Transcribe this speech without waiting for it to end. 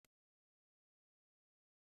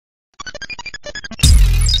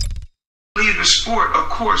the sport, of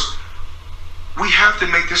course, we have to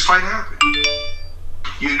make this fight happen.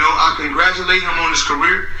 You know, I congratulate him on his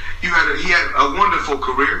career. He had a wonderful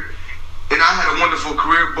career, and I had a wonderful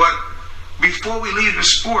career. But before we leave the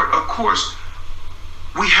sport, of course,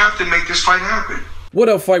 we have to make this fight happen. What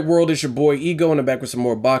up, Fight World? It's your boy Ego, and I'm back with some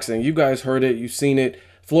more boxing. You guys heard it. You've seen it.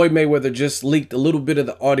 Floyd Mayweather just leaked a little bit of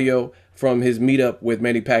the audio from his meetup with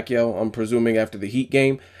Manny Pacquiao, I'm presuming after the Heat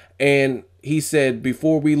game. And he said,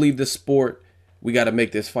 before we leave the sport, we got to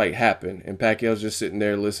make this fight happen. And Pacquiao's just sitting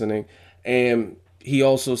there listening. And he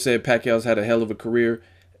also said Pacquiao's had a hell of a career,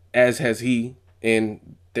 as has he,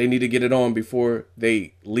 and they need to get it on before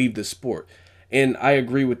they leave the sport. And I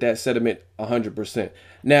agree with that sentiment 100%.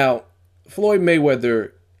 Now, Floyd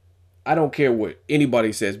Mayweather, I don't care what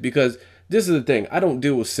anybody says, because this is the thing. I don't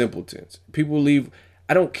deal with simpletons. People leave.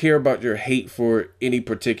 I don't care about your hate for any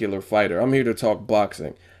particular fighter. I'm here to talk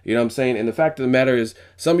boxing. You know what I'm saying? And the fact of the matter is,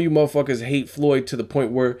 some of you motherfuckers hate Floyd to the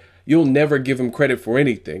point where you'll never give him credit for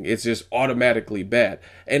anything. It's just automatically bad.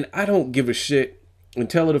 And I don't give a shit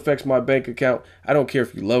until it affects my bank account. I don't care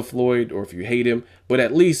if you love Floyd or if you hate him, but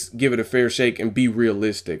at least give it a fair shake and be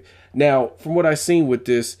realistic. Now, from what I've seen with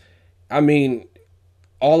this, I mean,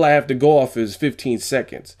 all I have to go off is 15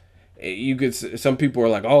 seconds. You could, some people are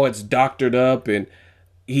like, oh, it's doctored up and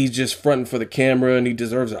he's just fronting for the camera and he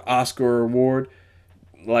deserves an Oscar award.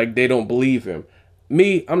 Like, they don't believe him.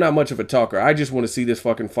 Me, I'm not much of a talker. I just want to see this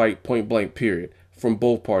fucking fight point blank, period, from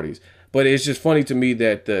both parties. But it's just funny to me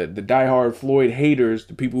that the diehard Floyd haters,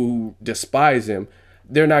 the people who despise him,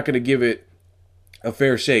 they're not going to give it a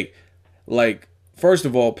fair shake. Like, first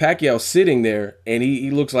of all, Pacquiao's sitting there and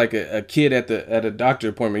he looks like a kid at a doctor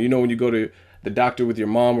appointment. You know, when you go to the doctor with your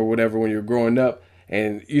mom or whatever when you're growing up,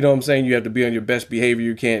 and you know what I'm saying, you have to be on your best behavior.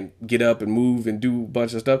 You can't get up and move and do a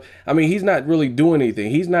bunch of stuff. I mean, he's not really doing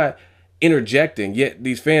anything. He's not interjecting, yet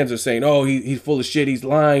these fans are saying, oh, he's full of shit, he's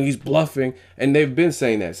lying, he's bluffing. And they've been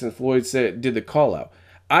saying that since Floyd did the call out.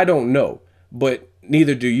 I don't know, but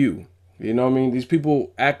neither do you. You know what I mean? These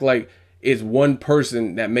people act like it's one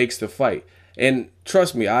person that makes the fight. And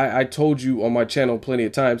trust me, I told you on my channel plenty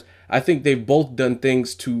of times, I think they've both done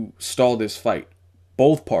things to stall this fight.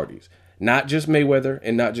 Both parties. Not just Mayweather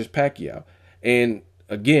and not just Pacquiao. And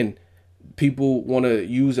again, people want to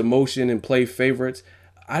use emotion and play favorites.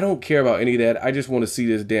 I don't care about any of that. I just want to see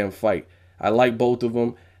this damn fight. I like both of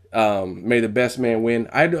them. May the best man win.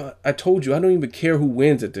 I told you, I don't even care who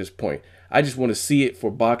wins at this point. I just want to see it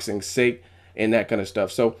for boxing's sake and that kind of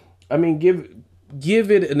stuff. So, I mean,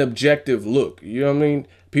 give it an objective look. You know what I mean?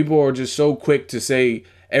 People are just so quick to say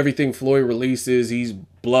everything Floyd releases, he's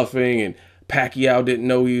bluffing, and Pacquiao didn't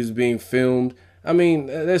know he was being filmed. I mean,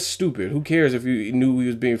 that's stupid. Who cares if you knew he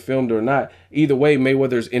was being filmed or not? Either way,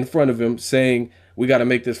 Mayweather's in front of him saying, we got to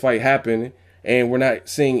make this fight happen, and we're not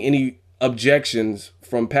seeing any objections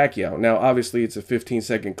from Pacquiao. Now, obviously, it's a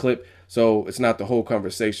 15-second clip, so it's not the whole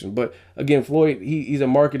conversation. But again, Floyd, he's a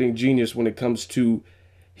marketing genius when it comes to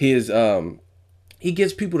his, he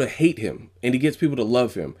gets people to hate him, and he gets people to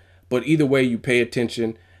love him. But either way, you pay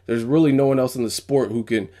attention. There's really no one else in the sport who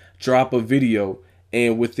can drop a video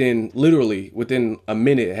and literally within a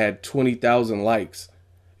minute it had 20,000 likes.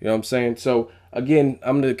 You know what I'm saying? So again,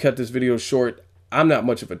 I'm going to cut this video short. I'm not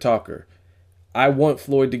much of a talker. I want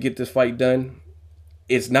Floyd to get this fight done.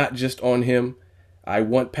 It's not just on him. I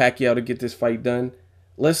want Pacquiao to get this fight done.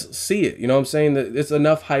 Let's see it. You know what I'm saying? It's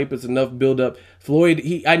enough hype. It's enough build up. Floyd,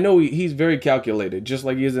 I know he's very calculated, just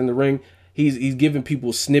like he is in the ring. He's giving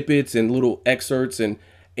people snippets and little excerpts and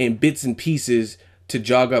bits and pieces to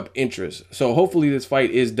jog up interest. So hopefully this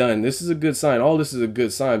fight is done. This is a good sign. All this is a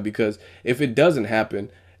good sign, because if it doesn't happen,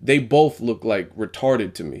 they both look like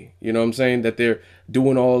retarded to me. You know what I'm saying? That they're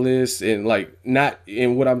doing all this and like not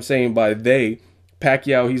in what I'm saying by they.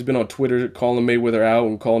 Pacquiao, he's been on Twitter calling Mayweather out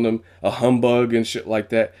and calling him a humbug and shit like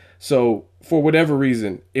that. So for whatever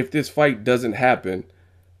reason, if this fight doesn't happen,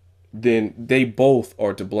 then they both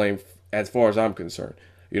are to blame as far as I'm concerned.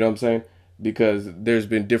 You know what I'm saying? Because there's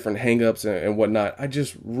been different hangups and whatnot. I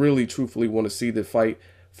just really truthfully want to see the fight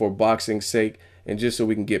for boxing's sake, and just so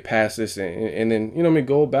we can get past this and then, you know what I mean,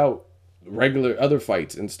 go about regular other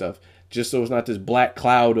fights and stuff, just so it's not this black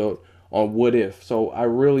cloud on what if. So I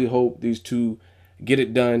really hope these two get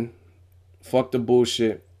it done. Fuck the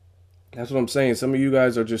bullshit. That's what I'm saying. Some of you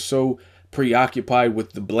guys are just so preoccupied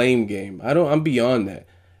with the blame game. I'm beyond that.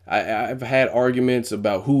 I've had arguments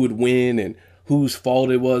about who would win and whose fault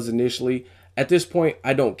it was initially. At this point,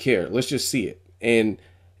 I don't care. Let's just see it. And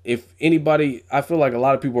if anybody, I feel like a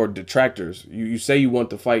lot of people are detractors. You say you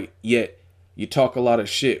want the fight, yet you talk a lot of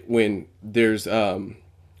shit when there's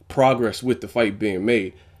progress with the fight being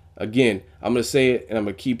made. Again, I'm going to say it and I'm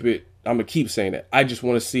going to keep it I'm going to keep saying it. I just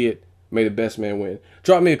want to see it. May the best man win.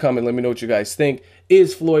 Drop me a comment. Let me know what you guys think.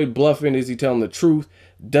 Is Floyd bluffing? Is he telling the truth?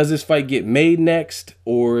 Does this fight get made next?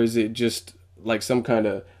 Or is it just like some kind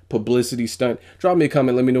of publicity stunt? Drop me a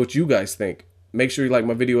comment. Let me know what you guys think. Make sure you like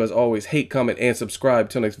my video as always. Hate, comment, and subscribe.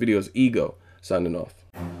 Till next video is Ego signing off.